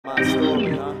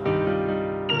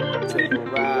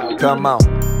Come on,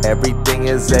 everything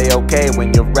is a-okay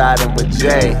when you're riding with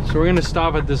Jay. So we're gonna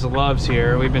stop at this Love's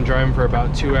here. We've been driving for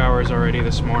about 2 hours already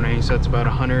this morning, so it's about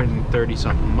 130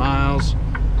 something miles,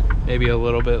 maybe a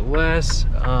little bit less.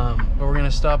 But we're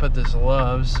gonna stop at this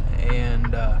Love's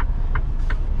and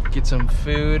get some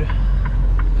food.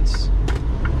 It's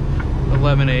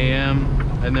 11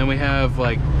 a.m. and then we have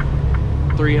like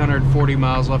 340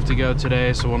 miles left to go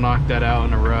today, so we'll knock that out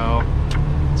in a row.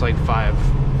 It's like 5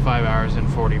 hours and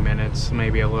 40 minutes,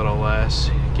 maybe a little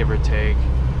less, give or take.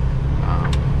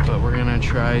 But we're gonna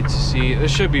try to see.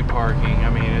 This should be parking. I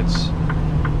mean,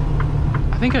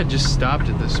 I think I just stopped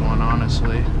at this one,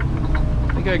 honestly.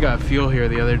 I think I got fuel here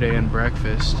the other day and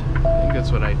breakfast. I think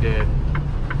that's what I did.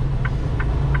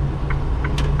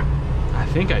 I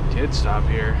think I did stop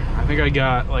here. I think I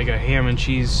got like a ham and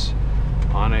cheese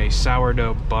on a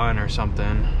sourdough bun or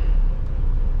something.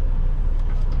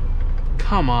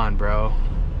 Come on, bro.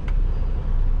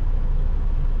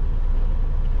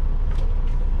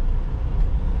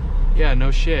 Yeah,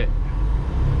 no shit.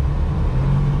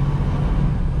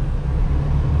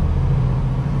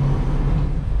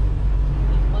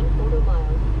 In 1/4 mile,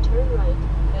 turn right,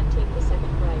 then take the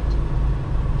second right.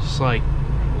 Just like,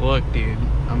 look, dude,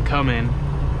 I'm coming.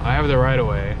 I have the right of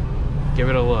way. Give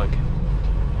it a look.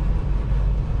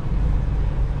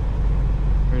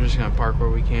 We're just gonna park where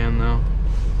we can, though.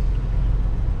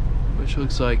 Which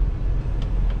looks like...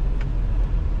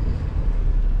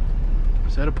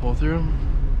 Is that a pull-through?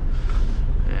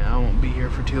 Yeah, I won't be here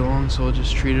for too long, so we'll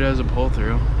just treat it as a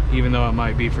pull-through, even though it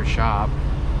might be for shop,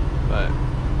 but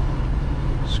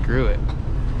screw it.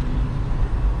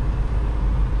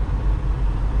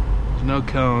 There's no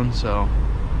cone, so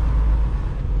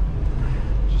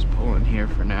just pull in here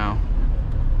for now.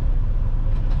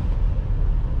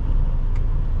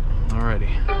 Alrighty.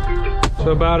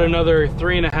 So about another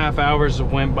 3.5 hours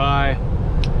went by.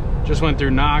 Just went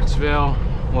through Knoxville.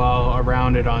 Well,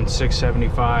 around it on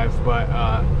 675, but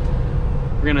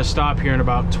we're gonna stop here in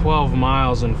about 12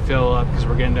 miles and fill up because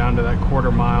we're getting down to that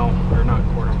quarter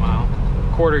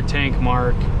tank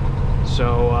mark.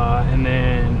 So and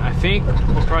then I think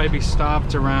we'll probably be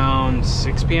stopped around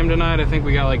 6 p.m. tonight. I think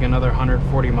we got like another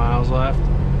 140 miles left,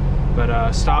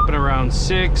 but stopping around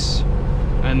 6,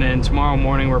 and then tomorrow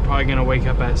morning we're probably gonna wake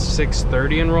up at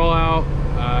 6:30 and roll out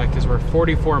because we're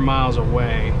 44 miles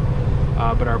away.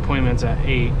 But our appointment's at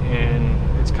 8, and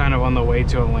it's kind of on the way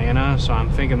to Atlanta, so I'm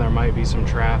thinking there might be some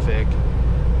traffic.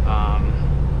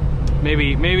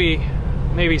 Maybe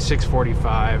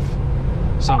 6:45,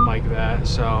 something like that.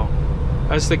 So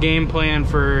that's the game plan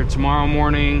for tomorrow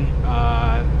morning.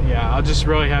 Yeah, I'll just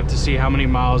really have to see how many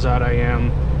miles out I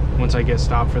am once I get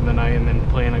stopped for the night, and then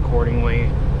plan accordingly.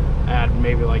 Add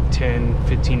maybe like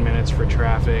 10-15 minutes for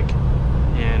traffic,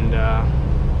 and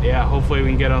yeah, hopefully we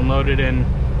can get unloaded in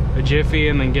a jiffy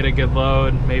and then get a good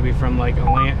load, maybe from like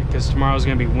Atlanta, because tomorrow's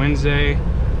gonna be Wednesday,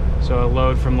 so a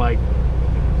load from like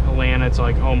Atlanta to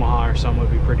like Omaha or something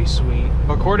would be pretty sweet.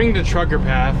 According to Trucker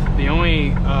Path, the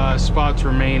only spots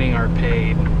remaining are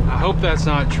paid. I hope that's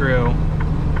not true.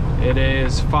 It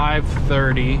is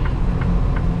 5:30.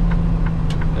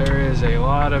 There is a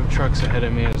lot of trucks ahead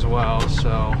of me as well,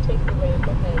 so Take the ramp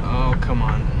ahead. oh, come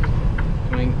on.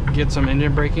 Can we get some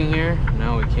engine braking here?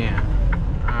 No, we can't.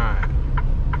 Alright.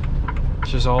 It's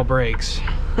just all brakes.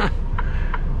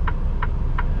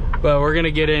 But we're gonna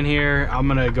get in here. I'm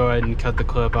gonna go ahead and cut the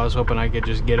clip. I was hoping I could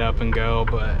just get up and go,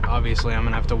 but obviously I'm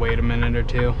gonna have to wait a minute or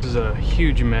two. This is a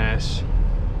huge mess.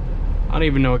 I don't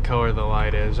even know what color the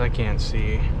light is. I can't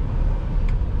see.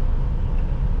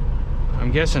 I'm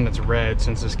guessing it's red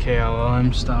since it's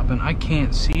KLM stopping. I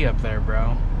can't see up there,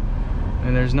 bro.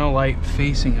 And there's no light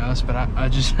facing us, but I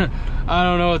just, I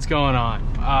don't know what's going on.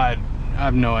 I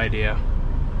have no idea.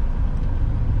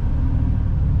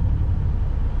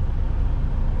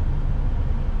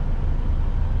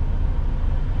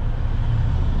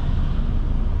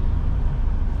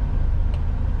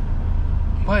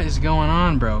 What is going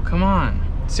on, bro? Come on.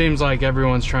 Seems like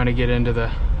everyone's trying to get into the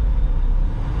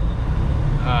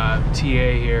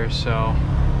TA here, so.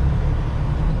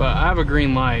 But I have a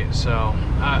green light, so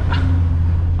I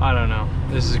don't know.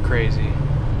 This is crazy.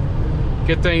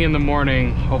 Good thing in the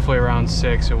morning, hopefully around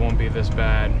 6, it won't be this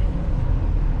bad.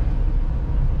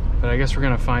 But I guess we're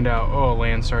gonna find out. Oh,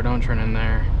 Landstar, don't turn in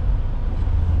there.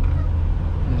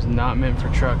 It's not meant for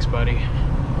trucks, buddy.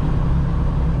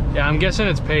 Yeah, I'm guessing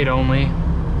it's paid only.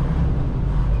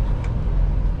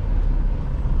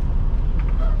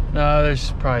 No,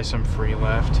 there's probably some free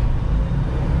left.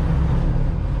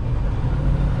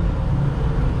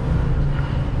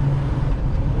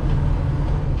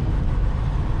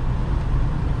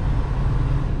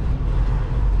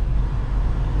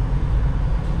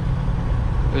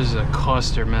 This is a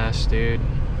cluster mess, dude.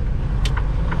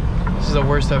 This is the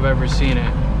worst I've ever seen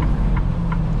it.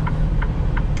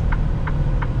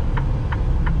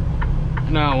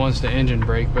 Now it wants to engine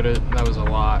brake, but that was a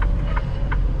lot.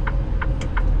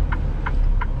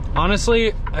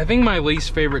 Honestly, I think my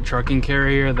least favorite trucking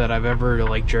carrier that I've ever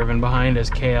like driven behind is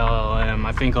KLM.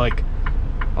 I think like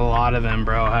a lot of them,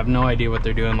 bro, have no idea what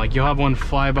they're doing. Like you'll have one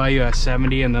fly by you at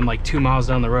 70 and then like 2 miles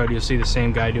down the road you'll see the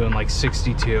same guy doing like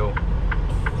 62.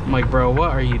 I'm like, bro,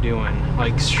 what are you doing?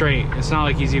 Like straight. It's not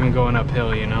like he's even going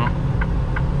uphill, you know?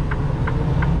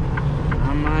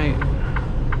 I might.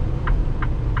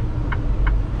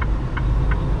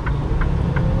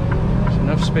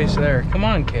 Enough space there. Come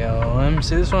on, KLM.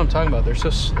 See, this is what I'm talking about. They're so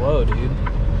slow, dude.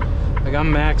 Like,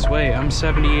 I'm max weight. I'm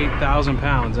 78,000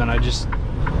 pounds, and I don't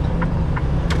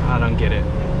get it.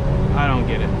 I don't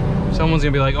get it. Someone's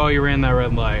gonna be like, oh, you ran that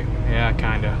red light. Yeah,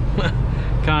 kinda.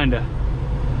 Kinda.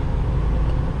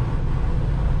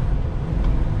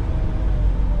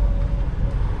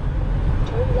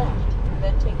 Turn left,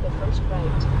 then take the first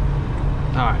right.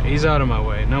 Alright, he's out of my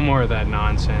way. No more of that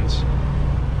nonsense.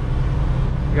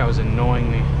 That guy was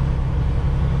annoying me.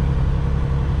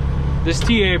 This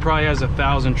TA probably has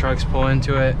 1,000 trucks pull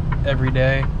into it every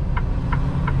day.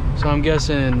 So I'm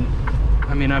guessing,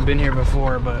 I mean, I've been here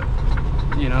before, but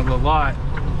you know, the lot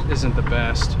isn't the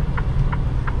best.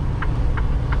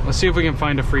 Let's see if we can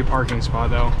find a free parking spot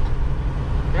though.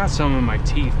 I got some in my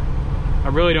teeth. I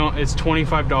really don't, it's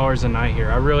 $25 a night here.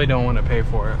 I really don't want to pay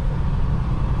for it.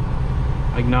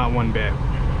 Like, not one bit.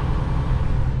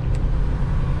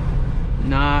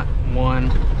 Not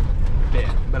one bit,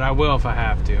 but I will if I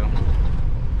have to.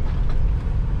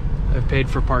 I've paid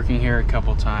for parking here a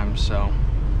couple times, so.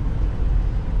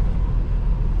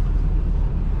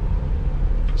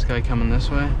 This guy coming this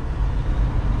way.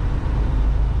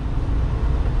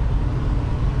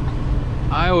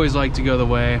 I always like to go the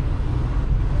way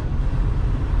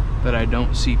that I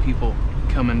don't see people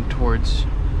coming towards.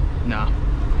 No,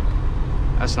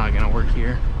 that's not gonna work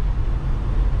here.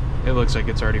 It looks like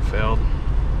it's already failed.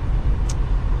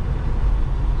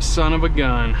 Son of a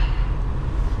gun.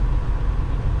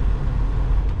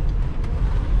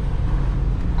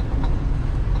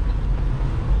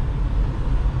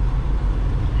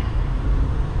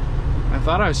 I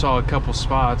thought I saw a couple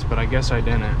spots, but I guess I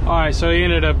didn't. All right, so he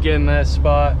ended up getting that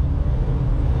spot.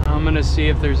 I'm gonna see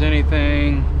if there's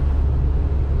anything.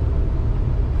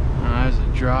 There's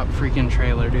a drop freaking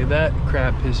trailer, dude. That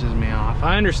crap pisses me off.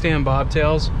 I understand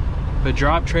bobtails, but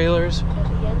drop trailers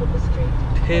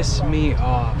piss me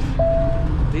off.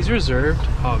 These reserved?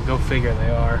 Oh, go figure they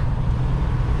are.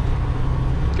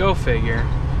 Go figure.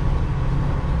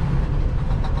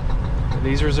 Are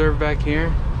these reserved back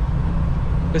here?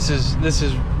 This is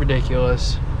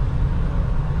ridiculous.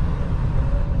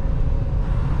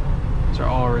 These are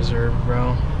all reserved,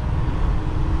 bro.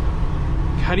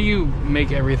 How do you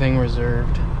make everything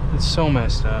reserved? It's so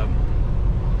messed up.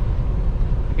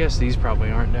 I guess these probably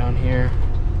aren't down here.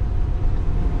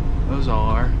 Those all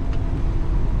are.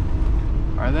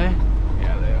 Are they?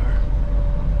 Yeah, they are.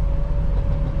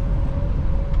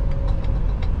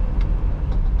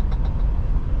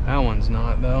 That one's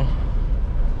not, though.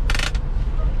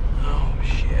 Oh,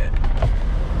 shit.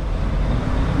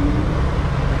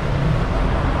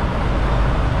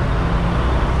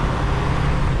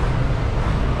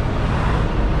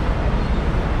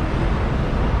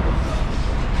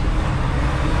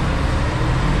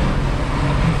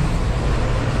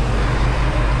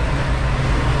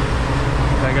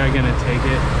 Gonna take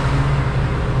it.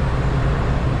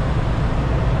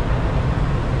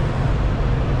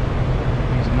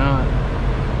 He's not.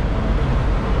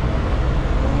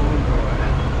 Oh boy.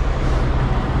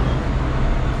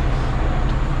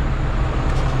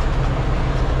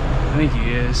 I think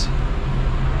he is.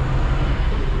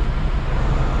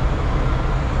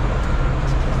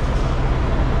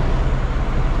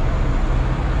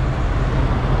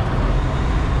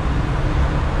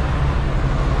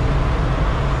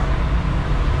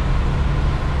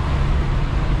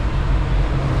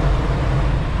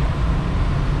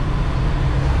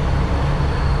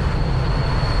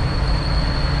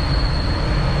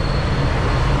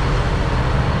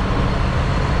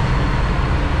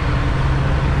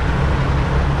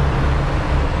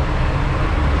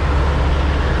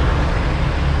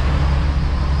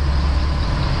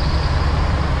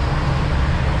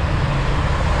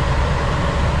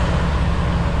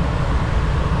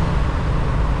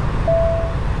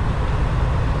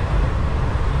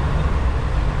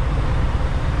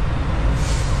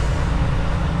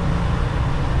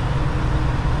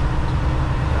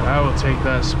 Take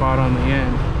that spot on the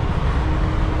end.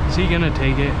 Is he gonna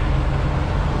take it?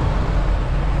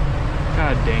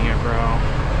 God dang it, bro.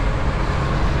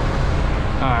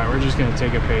 Alright, we're just gonna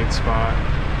take a paid spot.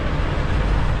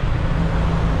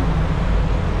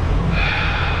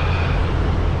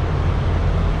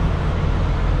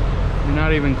 You're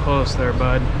not even close there,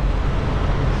 bud.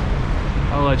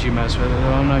 I'll let you mess with it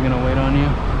though. I'm not gonna wait on you.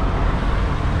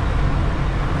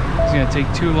 It's gonna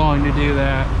take too long to do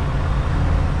that.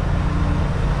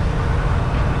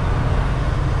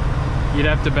 You'd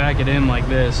have to back it in like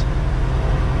this.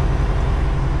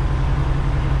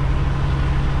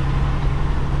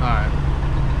 Alright.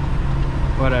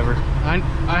 Whatever.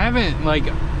 I haven't, like,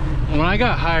 when I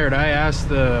got hired, I asked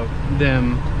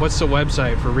them, what's the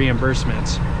website for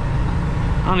reimbursements?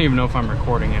 I don't even know if I'm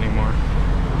recording anymore.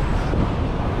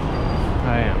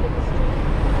 I am.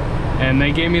 And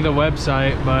they gave me the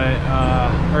website, but,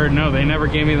 or no, they never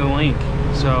gave me the link.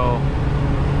 So,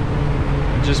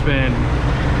 I've just been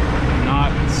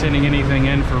not sending anything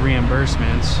in for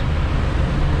reimbursements,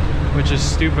 which is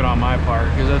stupid on my part,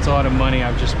 because that's a lot of money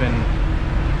I've just been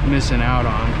missing out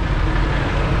on.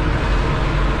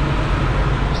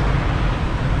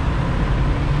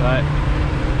 But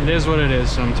it is what it is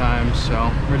sometimes,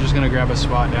 so we're just gonna grab a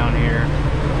spot down here.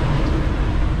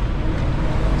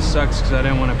 It sucks because I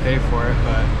didn't want to pay for it,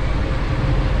 but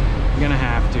I'm gonna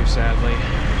have to, sadly.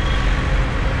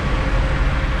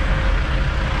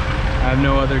 I have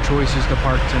no other choices to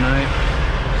park tonight,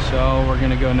 so we're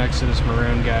gonna go next to this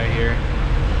maroon guy here.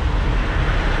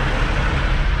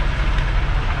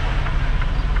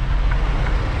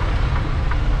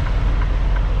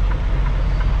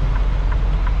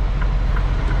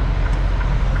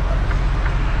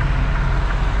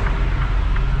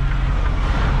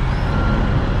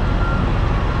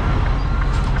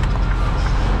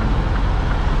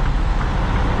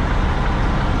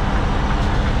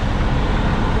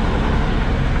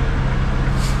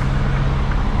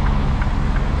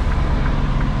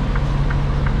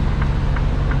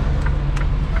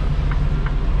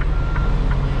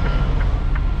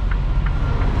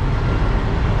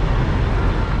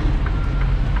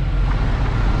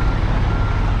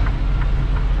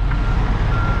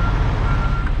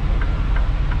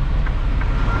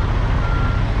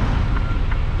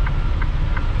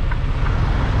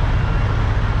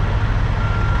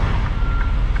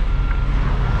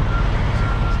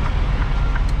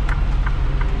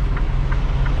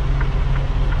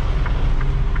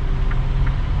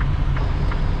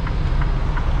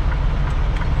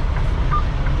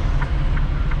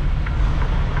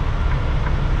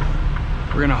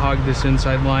 We're gonna hog this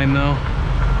inside line though.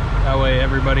 That way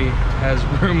everybody has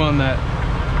room on that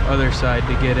other side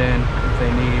to get in if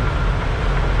they need.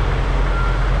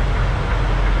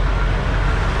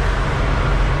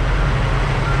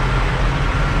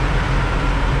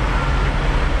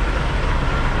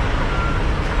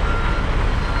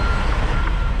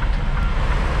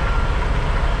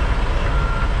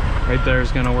 Right there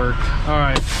is gonna work. All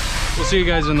right, we'll see you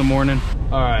guys in the morning.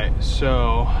 All right,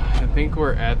 so I think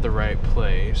we're at the right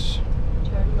place.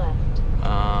 Turn left.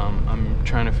 I'm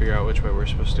trying to figure out which way we're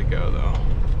supposed to go though.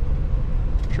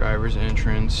 Driver's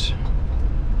entrance,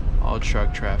 all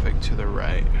truck traffic to the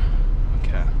right.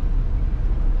 Okay.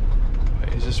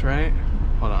 Wait, is this right?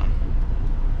 Hold on.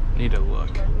 Need to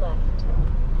look. Turn left.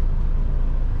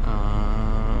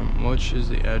 Which is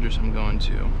the address I'm going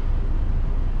to?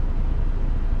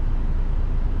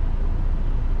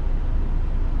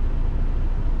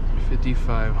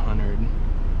 $5,500.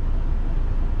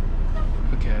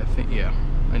 Okay, I think, yeah,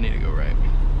 I need to go right.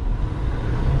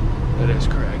 That is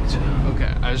correct.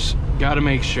 Okay, I just gotta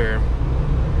make sure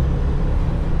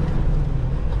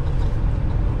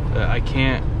that I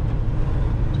can't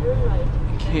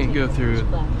go through.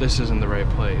 This isn't the right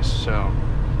place. So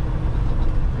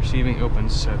receiving open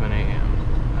 7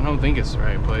 a.m. I don't think it's the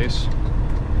right place.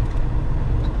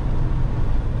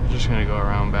 I'm just gonna go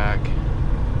around back.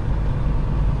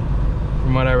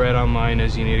 From what I read online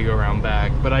is you need to go around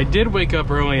back. But I did wake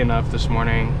up early enough this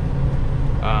morning.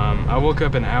 I woke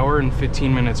up an hour and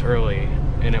 15 minutes early,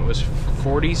 and it was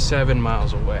 47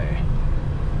 miles away.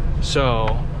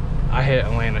 So I hit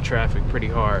Atlanta traffic pretty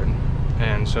hard,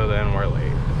 and so then we're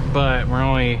late. But we're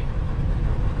only,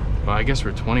 well, I guess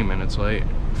we're 20 minutes late,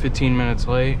 15 minutes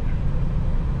late.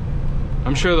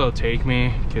 I'm sure they'll take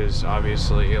me, because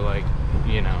obviously, like,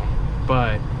 you know,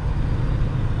 but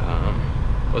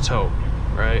let's hope.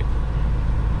 Right?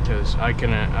 Because I could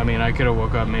have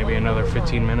woke up maybe another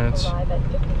 15 minutes. Arrive at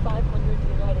 5500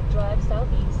 United Drive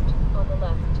Southeast on the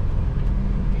left.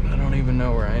 I don't even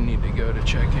know where I need to go to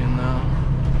check in though.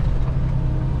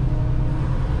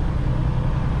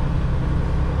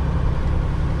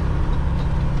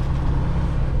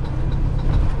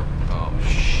 Oh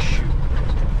shoot.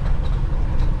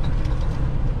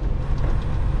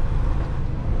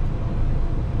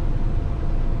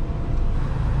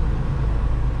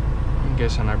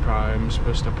 guessing I probably am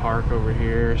supposed to park over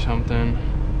here or something.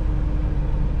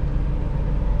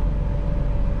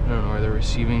 I don't know where the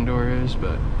receiving door is,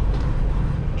 but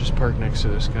just park next to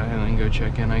this guy and then go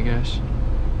check in, I guess.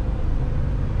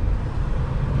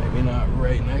 Maybe not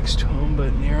right next to him,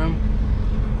 but near him.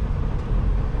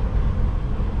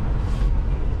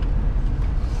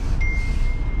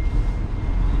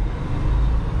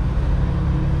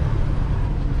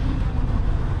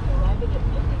 Arriving at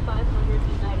 5500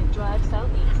 United Drive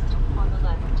Southeast, on the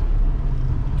left.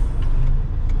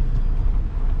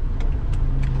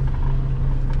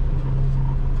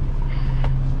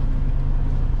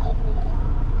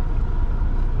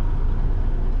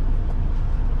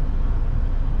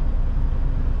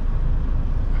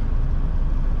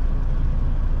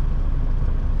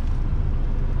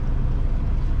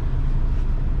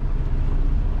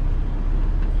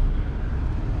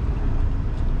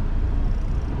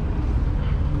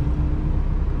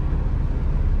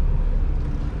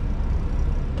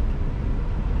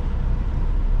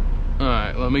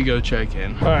 Alright, let me go check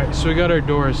in. Alright, so we got our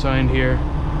door assigned here.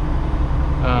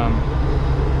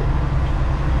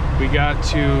 We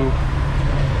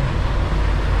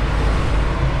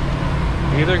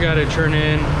either got to turn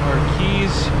in our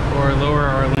keys or lower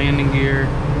our landing gear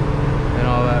and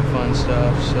all that fun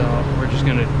stuff. So we're just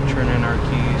gonna turn in our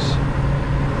keys.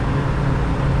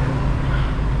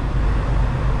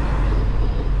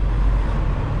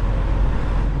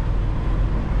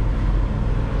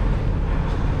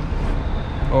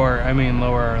 Or, I mean,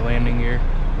 lower our landing gear.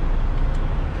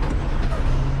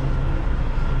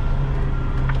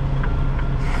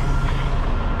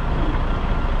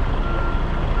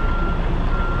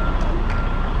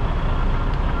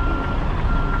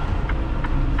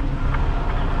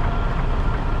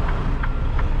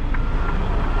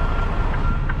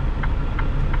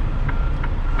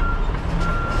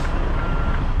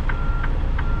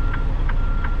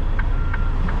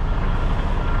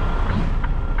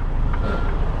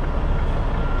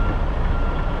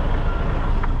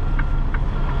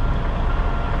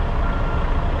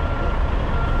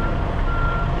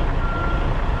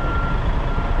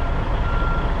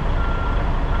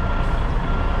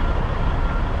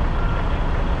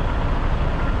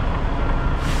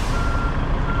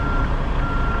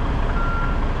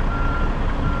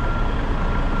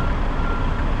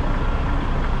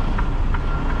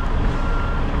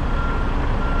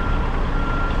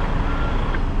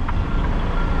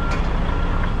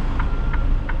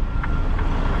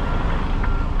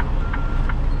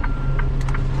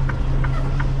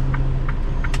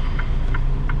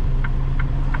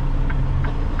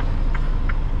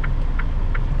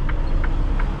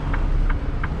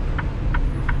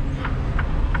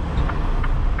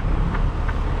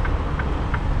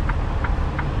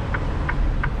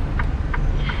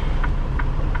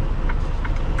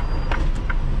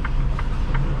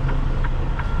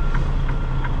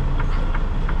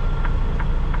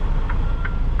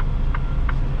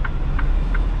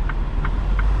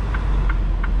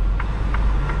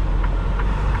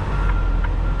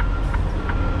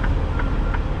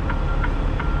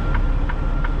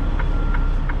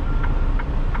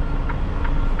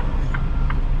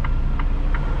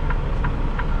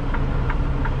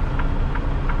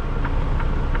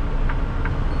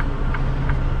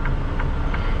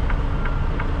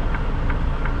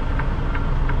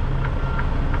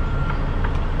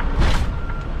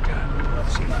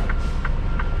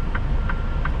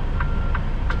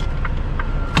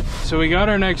 So we got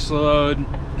our next load.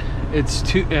 It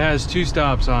has 2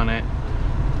 stops on it,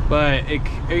 but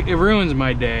it ruins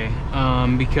my day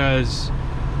because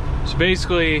so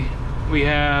basically we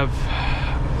have,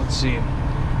 let's see,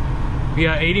 we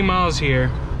got 80 miles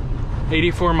here,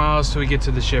 84 miles till we get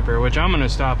to the shipper, which I'm gonna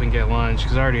stop and get lunch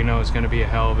because I already know it's gonna be a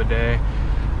hell of a day.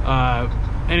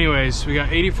 Anyways, we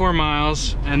got 84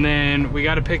 miles, and then we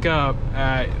got to pick up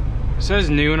at, it says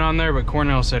noon on there, but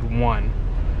Cornell said 1.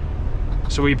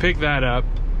 So we pick that up,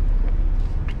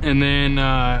 and then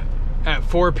at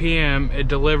 4 p.m. it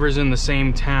delivers in the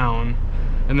same town,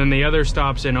 and then the other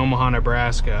stop's in Omaha,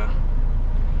 Nebraska.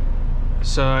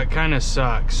 So it kind of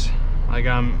sucks. Like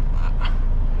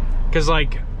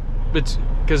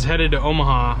because headed to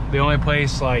Omaha, the only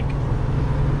place like,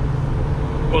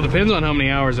 well, it depends on how many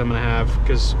hours I'm gonna have,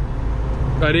 because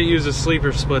I didn't use a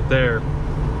sleeper split there,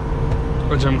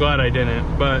 which I'm glad I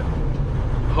didn't, but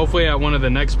hopefully at one of the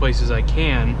next places I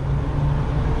can,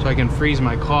 so I can freeze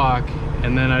my clock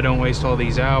and then I don't waste all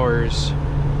these hours,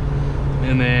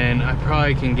 and then I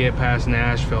probably can get past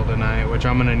Nashville tonight, which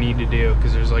I'm gonna need to do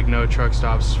because there's like no truck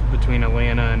stops between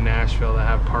Atlanta and Nashville that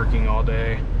have parking all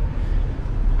day.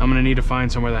 I'm gonna need to find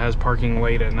somewhere that has parking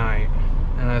late at night,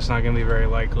 and that's not gonna be very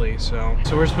likely. So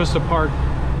we're supposed to park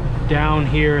down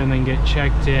here and then get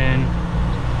checked in.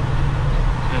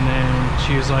 And then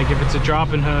she was like, if it's a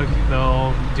drop and hook,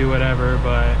 they'll do whatever,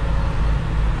 but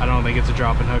I don't think it's a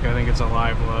drop and hook. I think it's a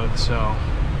live load. So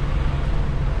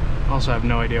I also have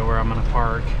no idea where I'm gonna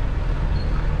park.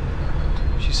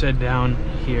 She said down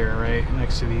here, right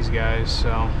next to these guys,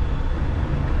 so.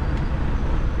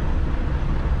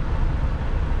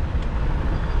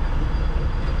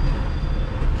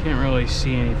 Can't really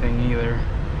see anything either.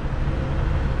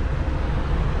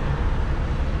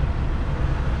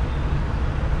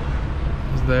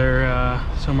 Is there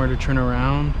somewhere to turn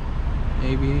around?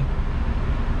 Maybe.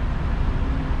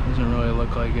 Doesn't really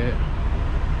look like it.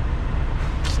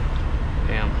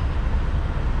 Damn.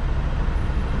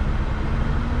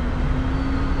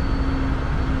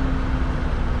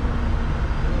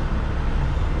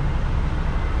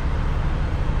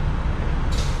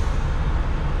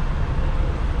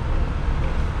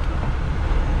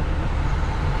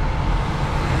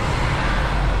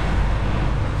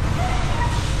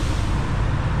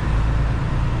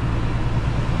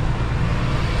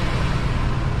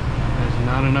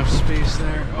 Not enough space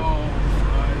there. Oh,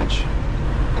 fudge.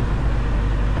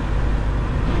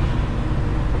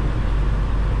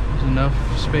 There's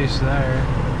enough space there.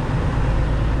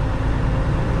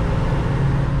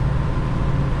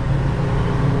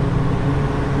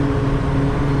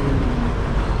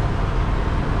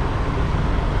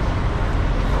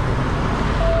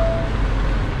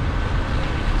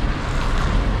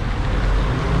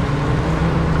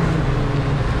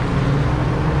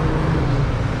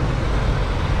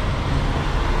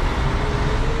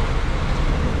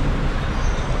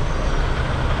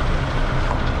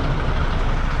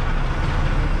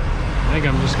 I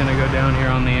think I'm just gonna go down here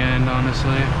on the end,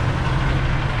 honestly.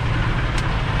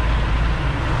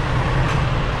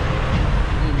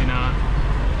 Maybe not.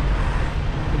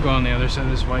 We'll go on the other side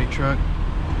of this white truck.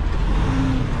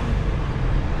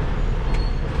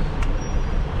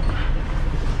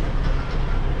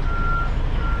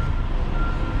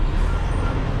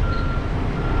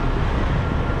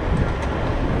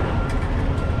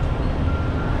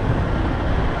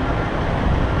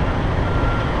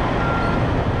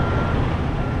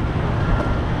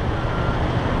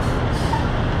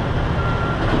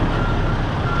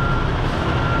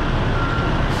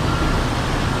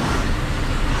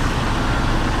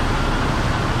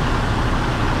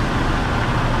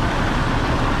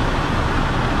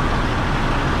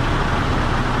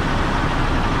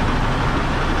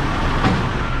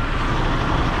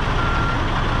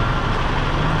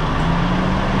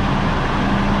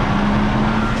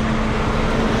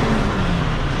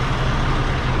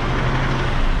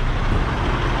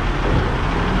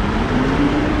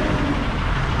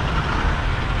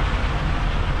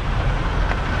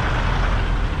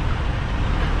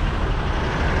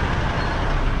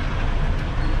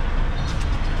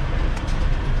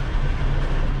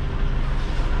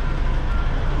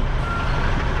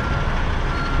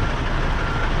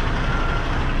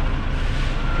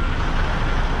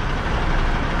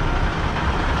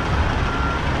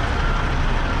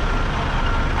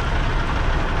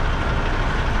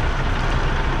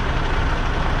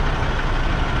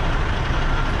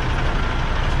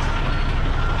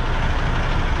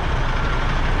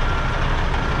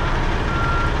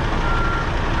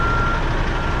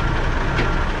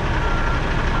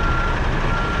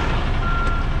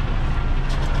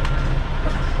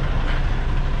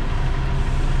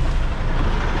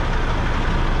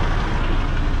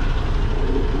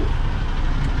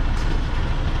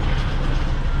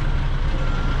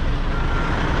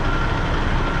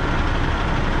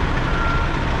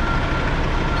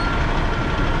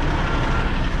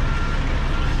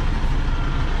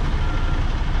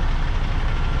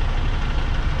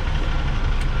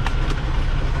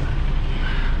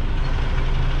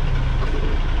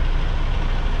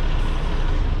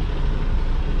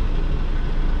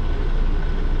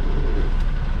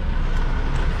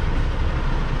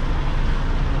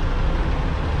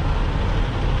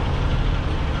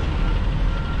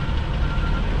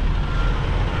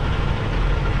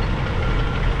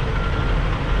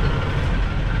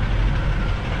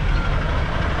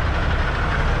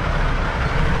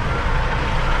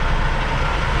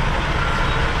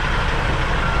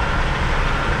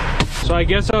 So I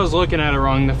guess I was looking at it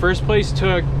wrong. The first place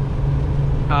took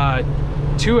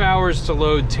 2 hours to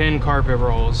load 10 carpet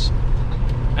rolls.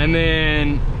 And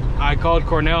then I called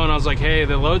Cornell and I was like, hey,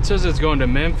 the load says it's going to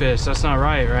Memphis. That's not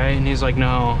right? And he's like,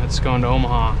 no, it's going to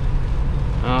Omaha.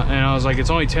 And I was like, it's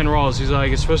only 10 rolls. He's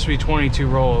like, it's supposed to be 22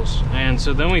 rolls. And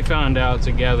so then we found out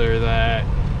together that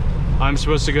I'm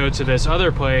supposed to go to this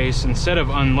other place. Instead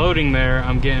of unloading there,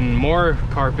 I'm getting more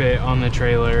carpet on the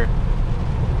trailer.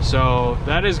 So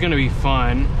that is gonna be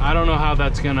fun. I don't know how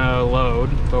that's gonna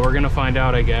load, but we're gonna find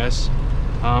out, I guess.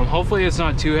 Hopefully it's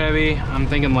not too heavy. I'm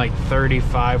thinking like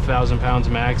 35,000 pounds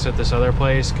max at this other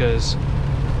place, because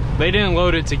they didn't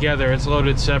load it together, it's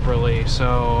loaded separately.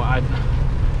 So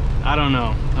I don't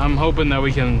know. I'm hoping that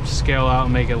we can scale out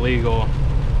and make it legal.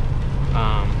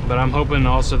 But I'm hoping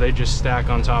also they just stack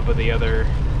on top of the other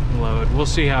load. We'll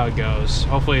see how it goes.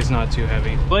 Hopefully it's not too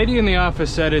heavy. The lady in the office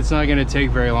said it's not gonna take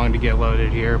very long to get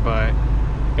loaded here, but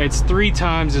it's 3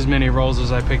 times as many rolls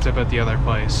as I picked up at the other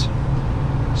place.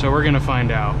 So we're gonna find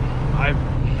out.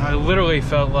 I literally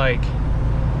felt like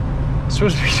it's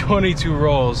supposed to be 22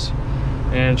 rolls,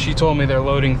 and she told me they're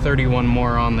loading 31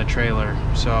 more on the trailer.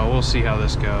 So we'll see how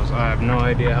this goes. I have no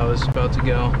idea how this is about to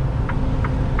go.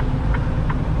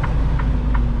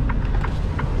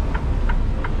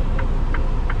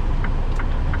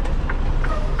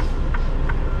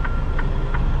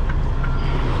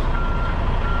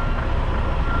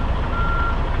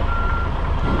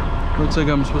 Looks like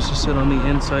I'm supposed to sit on the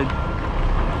inside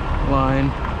line.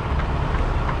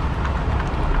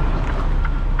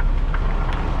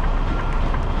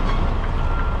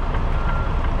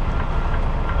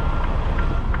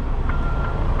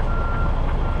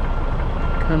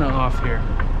 Kind of off here.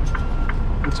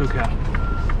 It's okay.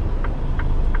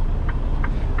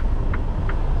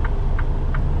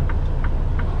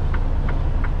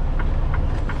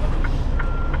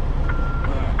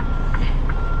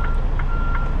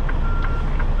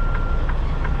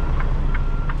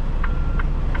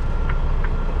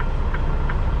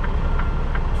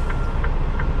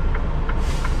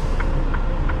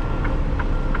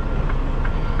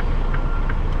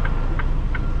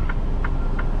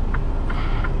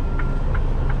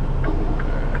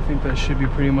 That should be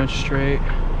pretty much straight.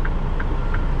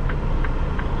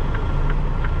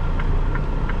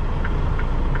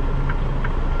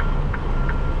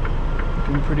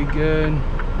 Looking pretty good.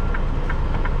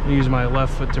 I use my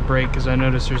left foot to brake because I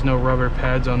noticed there's no rubber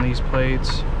pads on these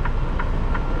plates.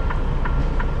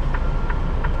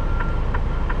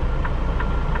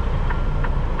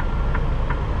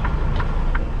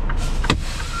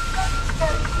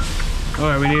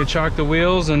 Alright, we need to chalk the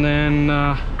wheels, and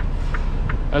then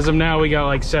as of now, we got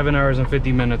like 7 hours and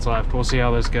 50 minutes left. We'll see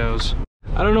how this goes.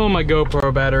 I don't know where my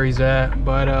GoPro battery's at,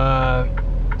 but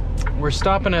we're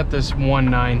stopping at this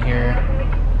 1.9 here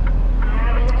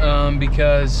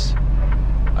because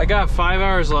I got 5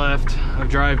 hours left of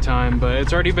drive time, but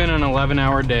it's already been an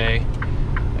 11-hour day.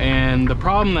 And the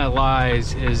problem that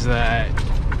lies is that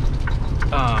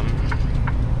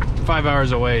 5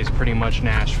 hours away is pretty much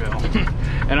Nashville.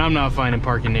 And I'm not finding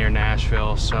parking near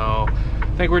Nashville, so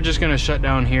I think we're just gonna shut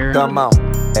down here. Come on,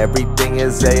 everything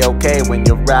is a-okay when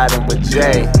you're riding with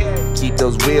Jay. Keep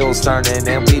those wheels turning,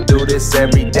 and we do this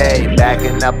every day.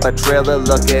 Backing up a trailer,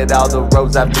 look at all the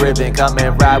roads I've driven. Come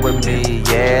and ride with me,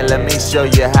 yeah, let me show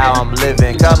you how I'm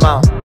living. Come on.